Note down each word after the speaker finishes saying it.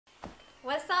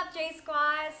What's up, J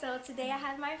Squad? So today I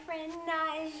have my friend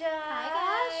Nyjah.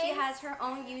 Hi guys. She has her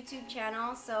own YouTube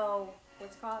channel. So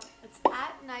what's it called? It's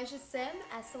at Nyjah Sim,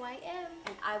 S-O-I-M.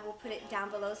 And I will put it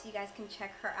down below so you guys can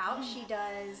check her out. She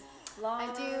does vlogs.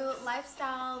 I do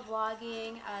lifestyle,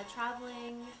 vlogging,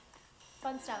 traveling,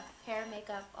 fun stuff, hair,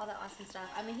 makeup, all that awesome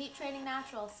stuff. I'm a heat training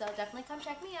natural, so definitely come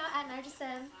check me out at Nyjah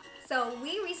Sim. So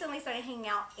we recently started hanging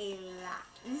out a lot.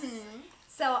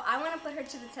 So I want to put her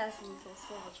to the test in these little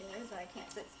swivel chairs that I can't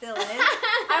sit still in.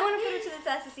 I want to put her to the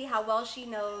test to see how well she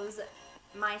knows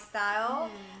my style.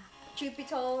 Truth be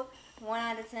told, 1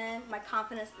 out of 10, my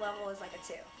confidence level is like a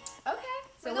 2. Okay.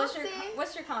 So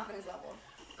what's your confidence level?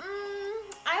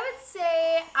 I would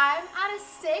say I'm at a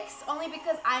 6 only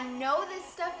because I know this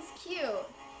stuff is cute,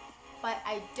 but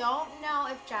I don't know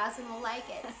if Jasmine will like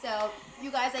it. So you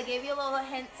guys, I gave you a little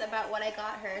hints about what I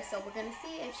got her, so we're gonna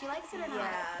see if she likes it or not.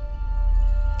 Yeah.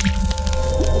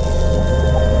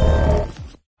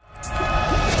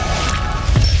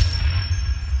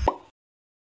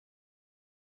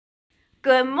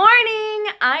 Good morning!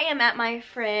 I am at my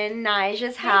friend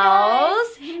Nyjah's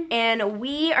house and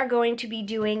we are going to be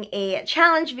doing a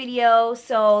challenge video.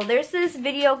 So there's this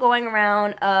video going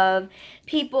around of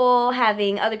people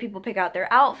having other people pick out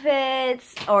their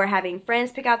outfits or having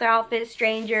friends pick out their outfits,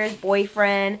 strangers,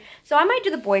 boyfriend. So I might do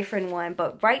the boyfriend one,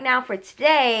 but right now for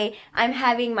today, I'm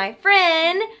having my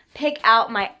friend pick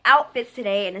out my outfits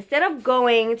today, and instead of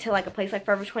going to like a place like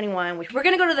Forever 21, which we're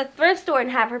gonna go to the thrift store and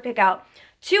have her pick out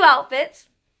 2 outfits.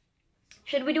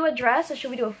 Should we do a dress or should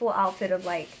we do a full outfit of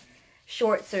like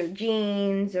shorts or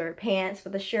jeans or pants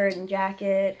with a shirt and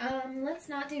jacket? Let's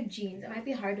not do jeans. It might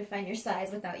be hard to find your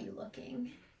size without you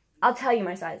looking. I'll tell you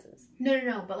my sizes.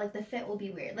 No, but like the fit will be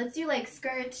weird. Let's do like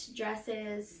skirts,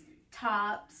 dresses,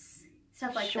 tops,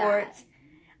 stuff like shorts.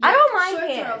 that. I don't mind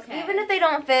shorts pants. are okay. Even if they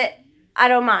don't fit, I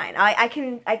don't mind. I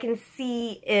can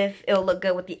see if it'll look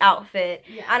good with the outfit.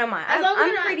 Yeah. I don't mind.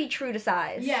 I'm pretty true to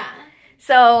size. Yeah.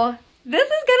 So this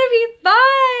is gonna be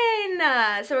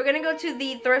fun. So we're gonna go to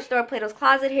the thrift store. Plato's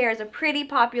Closet here is a pretty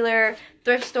popular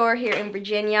thrift store here in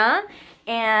Virginia.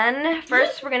 And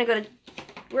first we're gonna go to,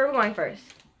 where are we going first?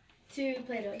 To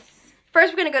Plato's.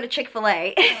 First we're gonna go to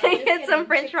Chick-fil-A, get some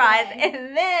french fries,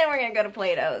 and then we're gonna go to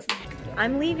Plato's.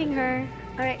 I'm leaving her.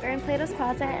 Alright, we're in Plato's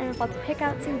Closet and we're about to pick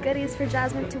out some goodies for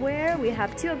Jasmine to wear. We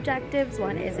have 2 objectives.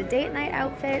 One is a date night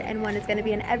outfit and one is going to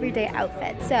be an everyday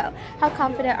outfit. So, how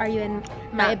confident are you in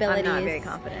my abilities? I'm not very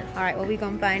confident. Alright, well, we're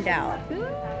going to find out.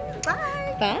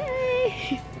 Bye!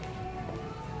 Bye!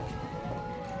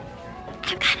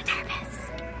 I'm kind of nervous.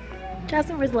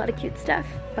 Jasmine wears a lot of cute stuff,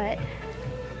 but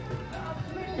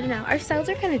I don't know. Our styles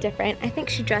are kind of different. I think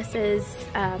she dresses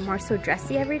more so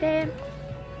dressy every day.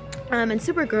 And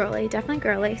super girly, definitely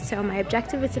girly. So my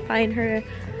objective is to find her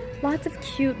lots of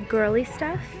cute girly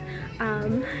stuff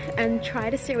and try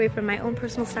to stay away from my own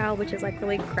personal style, which is like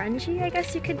really grungy, I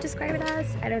guess you could describe it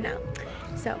as. I don't know.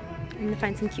 So I'm gonna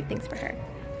find some cute things for her.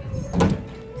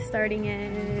 Starting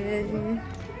in,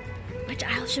 which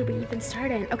aisle should we even start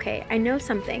in? Okay, I know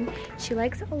something. She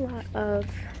likes a lot of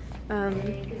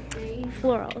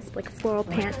florals, like floral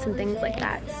pants and things like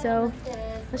that. So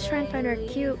let's try and find her a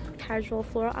cute casual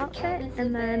floral outfit,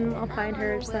 and then I'll find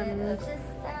her some,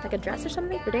 like a dress or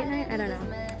something for date night. I don't know.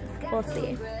 We'll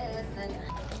see.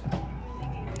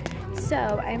 So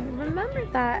I remember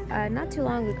that not too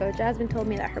long ago, Jasmine told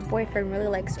me that her boyfriend really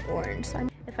likes orange. So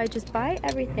if I just buy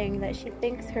everything that she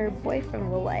thinks her boyfriend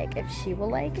will like, if she will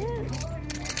like it,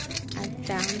 I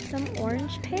found some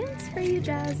orange pants for you,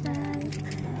 Jasmine.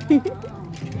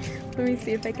 Let me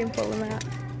see if I can pull them out.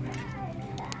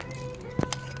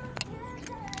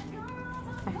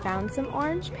 I found some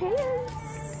orange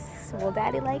pants. Will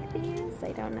Daddy like these?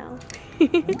 I don't know.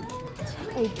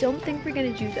 I don't think we're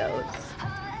gonna do those.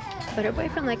 But her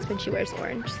boyfriend likes when she wears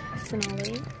orange.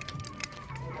 Sonali.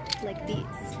 Like these.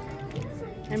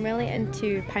 I'm really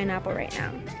into pineapple right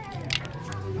now.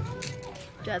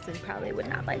 Jasmine probably would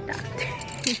not like that.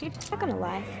 Not gonna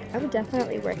lie, I would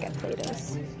definitely work at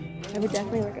Plato's. I would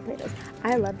definitely work at Plato's.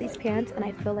 I love these pants, and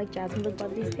I feel like Jasmine would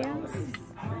love these pants.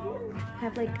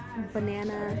 Have like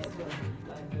banana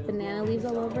leaves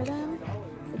all over them.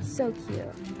 It's so cute.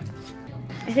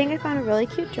 I think I found a really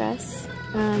cute dress.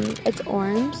 It's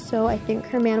orange, so I think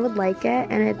her man would like it,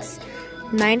 and it's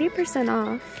 90%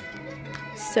 off.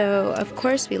 So of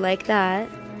course we like that.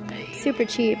 Super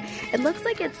cheap. It looks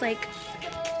like it's like,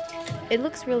 it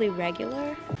looks really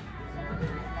regular.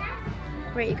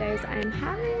 Right, you guys, I'm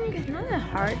having not a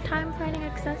hard time finding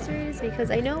accessories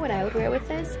because I know what I would wear with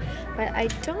this, but I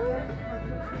don't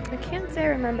I can't say I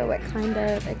remember what kind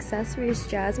of accessories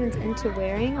Jasmine's into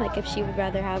wearing, like if she would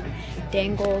rather have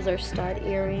dangles or stud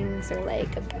earrings or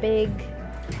like a big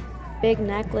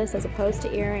necklace as opposed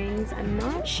to earrings. I'm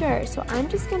not sure, so I'm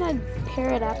just gonna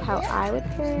pair it up how I would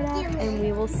pair it up and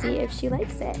we will see if she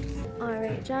likes it.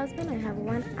 Alright Jasmine, I have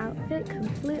one outfit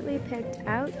completely picked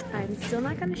out. I'm still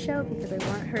not gonna show because I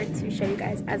want her to show you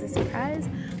guys as a surprise,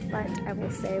 but I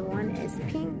will say one is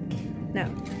pink, no,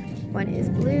 one is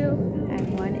blue,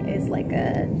 and one is like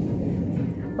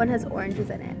one has oranges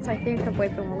in it. So I think her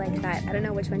boyfriend will like that. I don't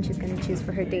know which one she's going to choose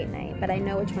for her date night, but I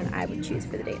know which one I would choose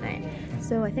for the date night.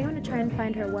 So I think I'm going to try and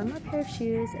find her one more pair of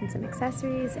shoes and some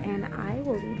accessories, and I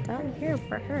will be done here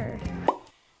for her.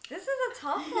 This is a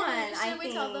tough one. Should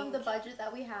we tell them the budget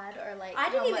that we had, or like I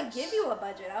didn't even give you a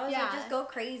budget. I was Yeah. like, just go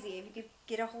crazy. If you could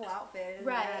get a whole outfit, it doesn't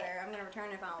Right. matter. I'm gonna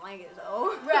return it if I don't like it,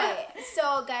 so. Right.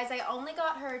 So guys, I only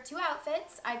got her 2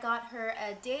 outfits. I got her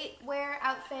a date wear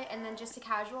outfit and then just a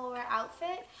casual wear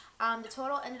outfit. The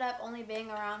total ended up only being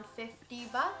around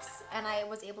 $50, and I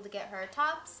was able to get her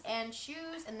tops and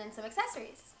shoes and then some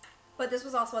accessories. But this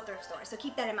was also a thrift store, so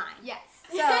keep that in mind. Yes.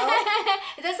 So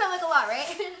It does sound like a lot, right?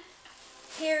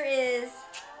 here is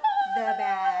the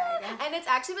bag, And it's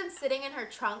actually been sitting in her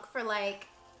trunk for like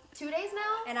 2 days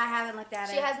now. and I haven't looked at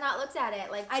it. She has not looked at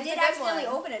it. Like, I she's did a good accidentally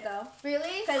one. open it though.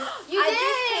 Really? Because You I did.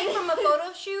 just came from a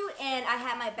photo shoot and I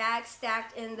had my bag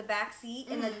stacked in the back seat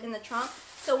in the trunk.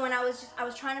 So when I was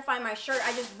trying to find my shirt,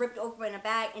 I just ripped open a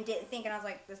bag and didn't think, and I was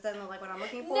like, this doesn't look like what I'm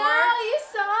looking for. No, you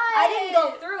saw it. I didn't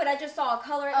go through it. I just saw a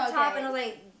color at the top, Okay. and I was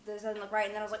like, this doesn't look right.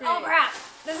 And then I was like, Right. oh crap,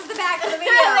 this is the back of the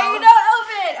video. There you don't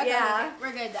open. Okay, Yeah.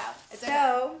 we're good now. It's okay.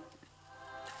 So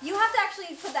you have to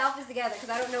actually put the outfits together because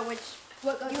I don't know which.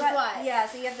 What goes You with have, what? Yeah,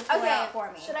 so you have to pull it Okay. out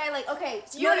for me. Should I like? Okay.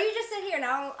 So No, you just sit here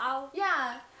now. I'll.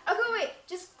 Yeah. Okay, wait.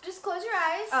 Just close your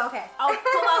eyes. Oh, okay. I'll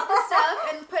pull out the stuff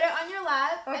and put it on your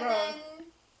lap, Okay. and then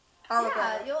I'll look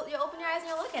at it. you'll open your eyes and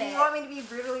you'll look at Do it. you want me to be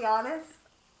brutally honest?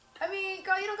 I mean,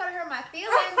 girl, you don't gotta hurt my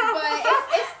feelings, but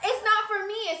it's not for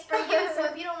me. It's for you. So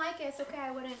if you don't like it, it's okay.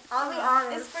 I wouldn't. I'll be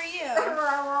honest. It's for you.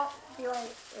 I won't be like,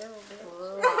 ew,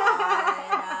 bitch.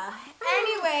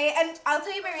 Anyway, and I'll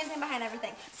tell you my reasoning behind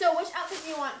everything. So, which outfit do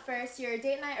you want first? Your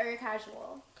date night or your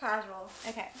casual? Casual.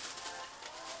 Okay.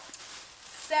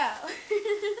 So,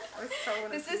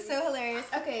 this is so hilarious.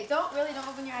 Okay, don't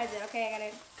open your eyes yet. Okay, I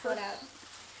gotta pull it out.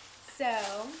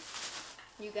 So,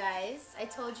 you guys, I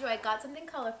told you I got something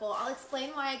colorful. I'll explain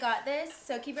why I got this.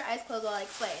 So keep your eyes closed while I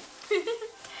explain.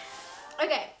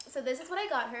 Okay, so this is what I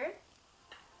got her.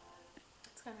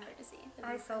 It's kind of hard to see.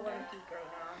 I so want to peek right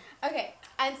now. Okay,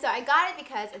 and so I got it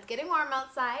because it's getting warm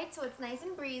outside, so it's nice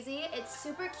and breezy. It's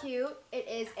super cute. It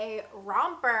is a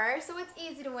romper, so it's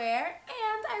easy to wear,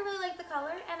 and I really like the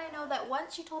color, and I know that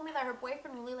once she told me that her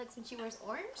boyfriend really likes when she wears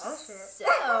orange. Oh, shit. So,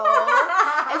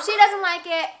 if she doesn't like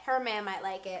it, her man might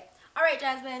like it. All right,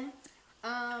 Jasmine.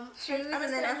 Shoes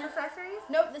and then accessories?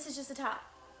 Nope, this is just a top.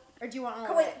 Or do you want all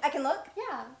of Wait, it? I can look?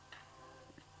 Yeah.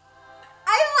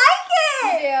 I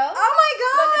like it! You do? Oh my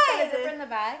Look, it's got a god! zipper in the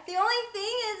back. The only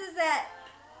thing is that,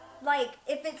 like,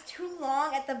 if it's too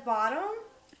long at the bottom,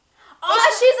 Oh,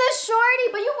 she's a shorty,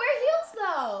 but you wear heels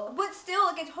though. but still,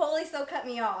 it could totally still cut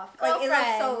me off. Like, it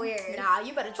looks so weird. Nah,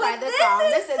 you better try But this on.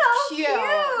 This is so cute.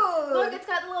 cute. Look, it's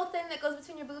got the little thing that goes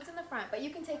between your boobs in the front, but you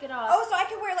can take it off. Oh, so I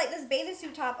could wear, like, this bathing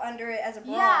suit top under it as a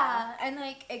bra. Yeah, and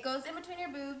like it goes in between your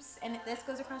boobs, and this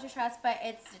goes across your chest, but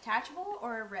it's detachable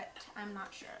or ripped. I'm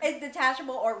not sure. It's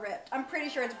detachable or ripped. I'm pretty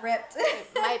sure it's ripped. It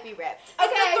might be ripped.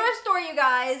 It's a thrift store, you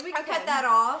guys. We can Okay. cut that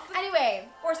off. Anyway,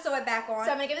 Or sew it back on.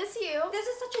 so I'm gonna give this to you. This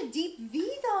is such a deep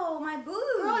V, though. My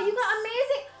boobs. Girl, you got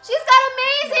amazing. She's got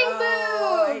amazing No,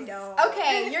 boobs. I don't.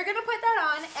 Okay, you're gonna put that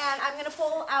on, and I'm gonna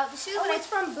pull out the shoes. Oh, and it's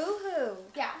from Boohoo.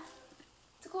 yeah,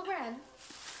 it's a cool brand.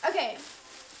 Okay,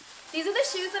 these are the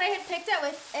shoes that I had picked out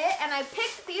with it, and I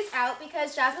picked these out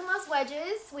because Jasmine loves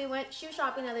wedges. We went shoe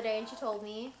shopping the other day, and she told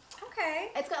me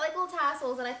Okay. it's got like little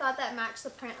tassels, and I thought that matched the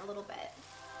print a little bit.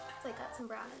 So I got some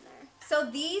brown in there. So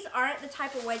these aren't the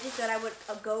type of wedges that I would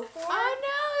go for. Oh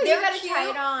no, They're you gotta cute. try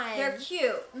it on. They're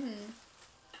cute. Mm-hmm.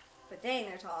 But dang,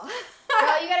 they're tall.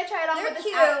 Girl, you gotta try it on They're with this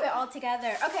cute. outfit all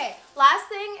together. Okay, last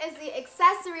thing is the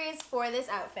accessories for this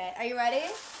outfit. Are you ready?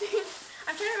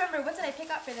 I'm trying to remember, what did I pick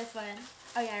up for this one?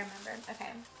 Oh yeah, I remember.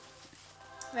 Okay.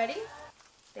 Ready?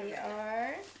 They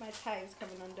are My tie is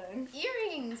coming undone.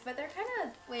 earrings, but they're kind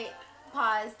of, wait,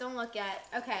 pause, don't look yet.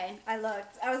 Okay. I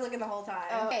looked. I was looking the whole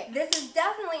time. Okay. This is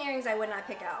definitely earrings I would not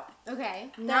pick out. Okay.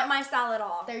 Not my style at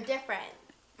all. They're different.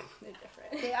 They're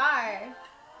different. They are.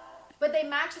 But they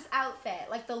match this outfit.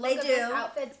 Like the look of this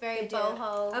outfit's very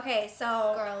boho. Okay,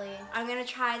 so girly. I'm gonna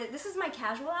try that. This is my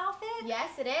casual outfit.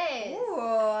 Yes, it is. Ooh,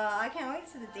 I can't wait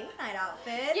to the date night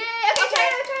outfit. Yeah. Okay,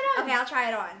 try it on. Okay, I'll try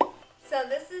it on. So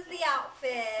this is the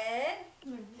outfit.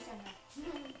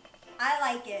 I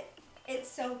like it. It's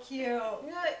so cute. You know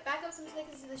what? Back up some so they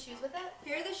can see the shoes with it.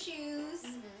 Here are the shoes.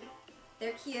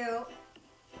 They're cute.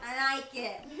 I like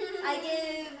it.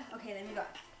 Okay, let me go.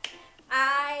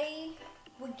 I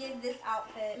would give this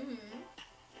outfit,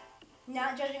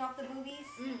 not judging off the boobies,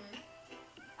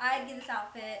 I'd give this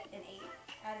outfit an 8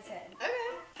 out of 10. Okay.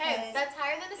 Hey, that's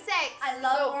higher than a 6. I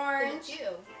love orange.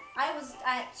 I was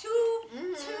at too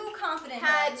confident.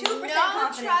 Had 2% no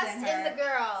confidence trust in her. the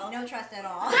girl. No trust at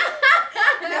all.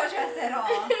 No trust at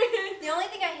all. The only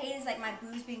thing I hate is like my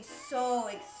boobs being so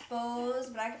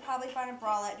exposed, but I could probably find a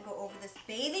bralette to go over this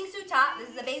bathing suit top. This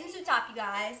is a bathing suit top, you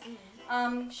guys.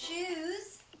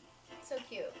 Shoes. So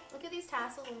cute. Look at these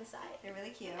tassels on the side. They're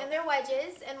really cute. And they're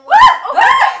wedges. And oh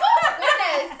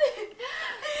goodness.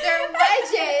 They're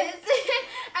wedges.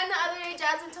 And the other day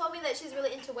Jasmine told me that she's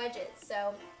really into wedges.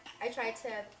 So I tried to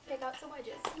pick out some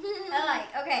wedges.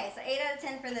 Okay, so 8 out of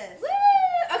 10 for this.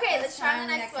 Woo! Okay, let's try on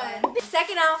the next one.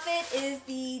 Second outfit is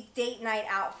the date night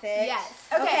outfit. Yes.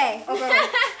 Okay.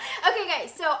 Okay,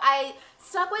 guys, so I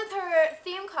stuck with her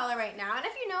theme color right now, and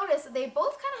if you notice, they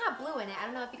both kind of have blue in it. I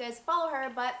don't know if you guys follow her,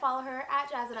 but follow her at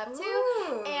JazzItUp too.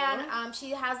 Ooh. And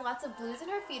she has lots of blues in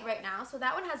her feed right now, so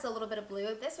that one has a little bit of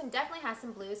blue. This one definitely has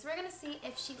some blue, so we're gonna see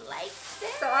if she likes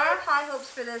it. So I have high hopes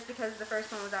for this because the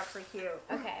first one was actually cute.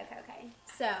 Okay.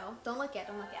 So don't look yet.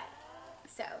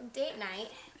 So date night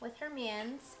with her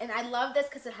mans, and I love this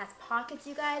because it has pockets,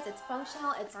 you guys. It's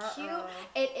functional. It's cute.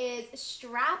 It is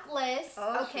strapless.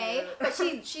 Okay, but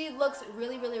she looks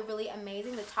really, really, really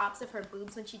amazing. The tops of her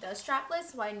boobs when she does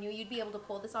strapless, so I knew you'd be able to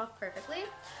pull this off perfectly.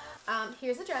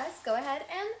 Here's a dress. Go ahead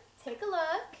and take a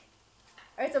look.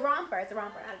 Or it's a romper. It's a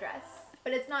romper, not a dress,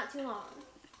 but it's not too long.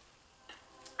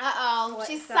 Uh-oh,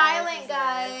 she's silent,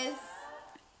 guys.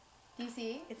 Do you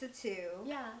see? It's a 2.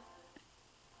 Yeah.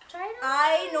 Try it on.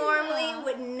 I normally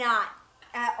would not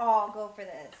at all go for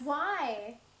this.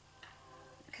 Why?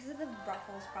 Because of the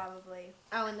ruffles, probably.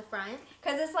 Oh, in the front?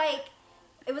 Because it's like,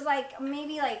 it was like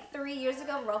maybe like 3 years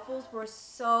ago, ruffles were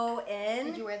so in.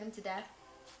 Did you wear them to death?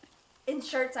 In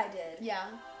shirts, I did. Yeah.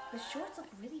 The shorts look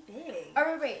really big.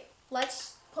 Oh, wait.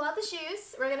 Let's pull out the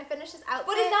shoes. We're gonna finish this outfit.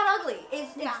 But it's not ugly.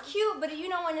 It's cute, but you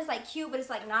know when it's like cute, but it's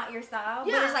like not your style.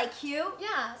 Yeah. But it's like cute.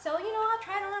 Yeah. So you know, I'll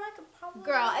try it on. I could probably.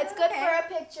 Girl, it's good for a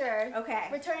picture. Okay.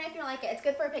 Return it if you don't like it. It's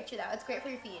good for a picture though. It's great for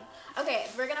your feed. Okay,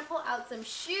 we're gonna pull out some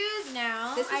shoes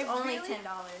now. This is only $10.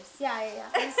 Yeah.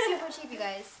 It's super cheap, you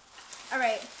guys. All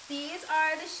right, these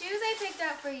are the shoes I picked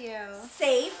out for you.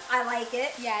 Safe, I like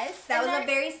it. Yes. That was a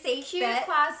very safe cute bet.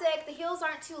 Classic. The heels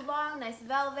aren't too long, nice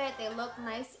velvet. They look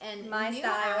nice and my new,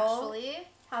 style. actually.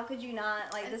 How could you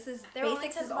not? Like, this is, They're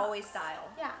basics is always style.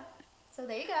 Yeah. So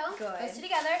there you go. Good. Those two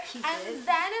together. Keep and it.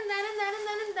 then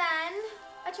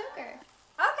a choker.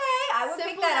 Okay, I would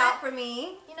Simple pick that neck, out for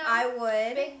me. You know, I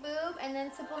would. Big boob and then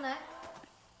simple neck.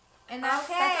 And that's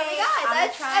what we got. I'm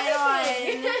That's gonna try it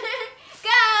on. Go!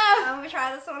 I'm gonna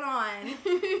try this one on.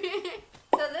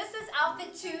 So this is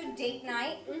outfit 2, date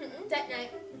night.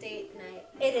 Date night.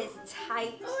 It is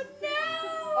tight. Oh no!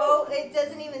 Oh, it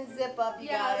doesn't even zip up, you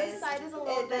guys. Yeah, this side is a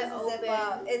little bit open. Zip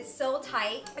up. It's so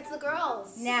tight. It's the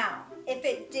girls. Now, if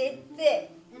it did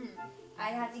fit,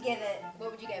 I'd have to give it.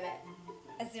 What would you give it?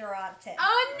 A 0 out of 10.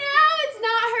 Oh no, it's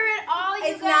not her at all, you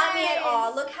guys. It's not me at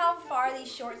all. Look how far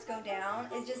these shorts go down.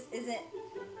 It just isn't.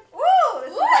 Woo!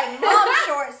 This is like mom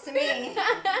shorts to me.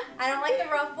 I don't like the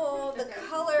ruffle. The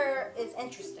color is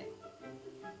interesting.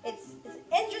 It's an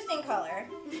interesting color.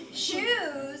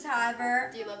 Shoes, however.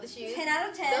 Do you love the shoes? 10 out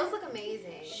of 10. Those look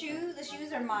amazing. The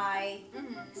shoes are my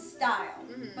style.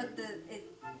 But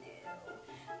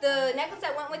the necklace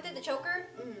that went with it, the choker,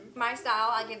 my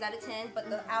style, I give that a 10. But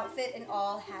the outfit and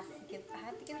all I have to give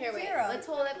it a 0. Let's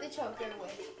hold up the choker.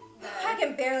 Wait. I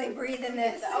can barely breathe in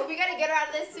this. Oh, we gotta get her out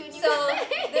of this soon. So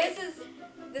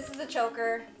this is the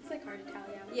choker. It's like hard to tell,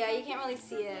 yeah. Yeah, you can't really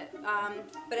see it.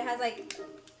 But it has like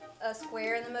a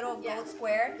square in the middle, a gold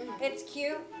square. It's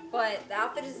cute, but the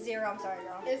outfit is 0. I'm sorry,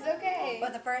 girl. It's okay.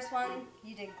 But the first one,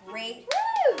 you did great.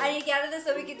 Woo! I need to get out of this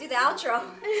so we can do the outro.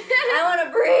 I want to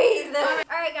breathe.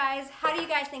 All right, guys. How do you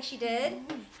guys think she did?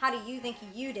 How do you think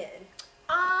you did?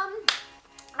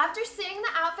 After seeing the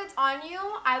outfits on you,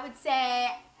 I would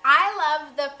say I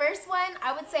love the first one.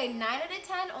 I would say 9 out of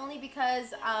 10 only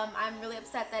because I'm really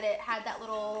upset that it had that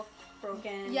little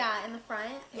broken. Yeah, in the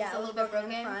front. Yeah, it was a little bit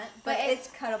broken in the front, but it's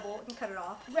cuttable. You can cut it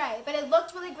off. Right, but it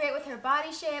looked really great with her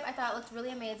body shape. I thought it looked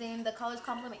really amazing. The colors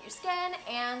complement your skin,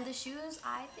 and the shoes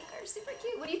I think are super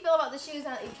cute. What do you feel about the shoes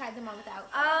now that you've tried them on without?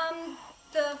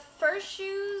 The first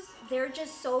shoes, they're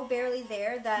just so barely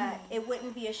there that it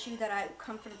wouldn't be a shoe that I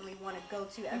comfortably want to go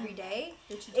to every day.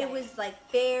 It was like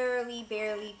barely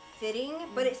fitting,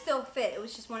 but it still fit. It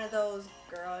was just one of those,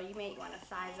 girl, you may want to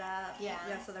size up,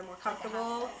 so they're more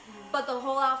comfortable. But the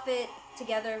whole outfit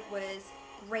together was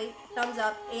great. Thumbs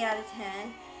up, 8 out of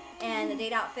 10. And the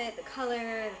date outfit, the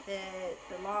color, the fit,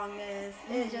 the longness.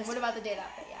 What about the date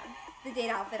outfit? Yeah. The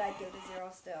date outfit, I'd give it a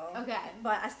 0 still. Okay.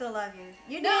 But I still love you.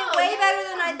 You did way better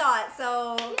than I thought,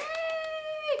 so.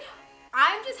 Yay!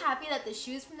 I'm just happy that the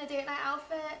shoes from the date night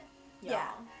outfit,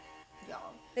 Y'all.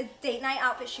 The date night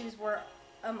outfit shoes were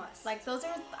a must. Like, those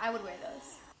are, I would wear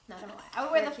those. Not gonna lie. I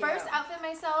would wear the first outfit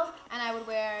myself, and I would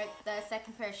wear the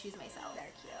second pair of shoes myself.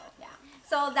 They're cute. Yeah.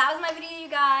 So that was my video, you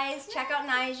guys. Check out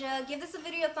Nyjah. Give this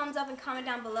video a thumbs up and comment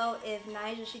down below if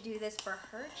Nyjah should do this for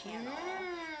her channel.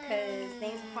 Because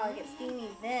things will probably get steamy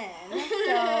then.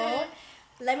 So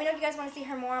let me know if you guys want to see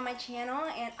her more on my channel.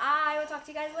 And I will talk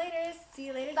to you guys later. See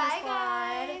you later, Bye,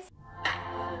 Squad.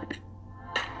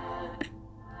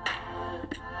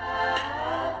 guys.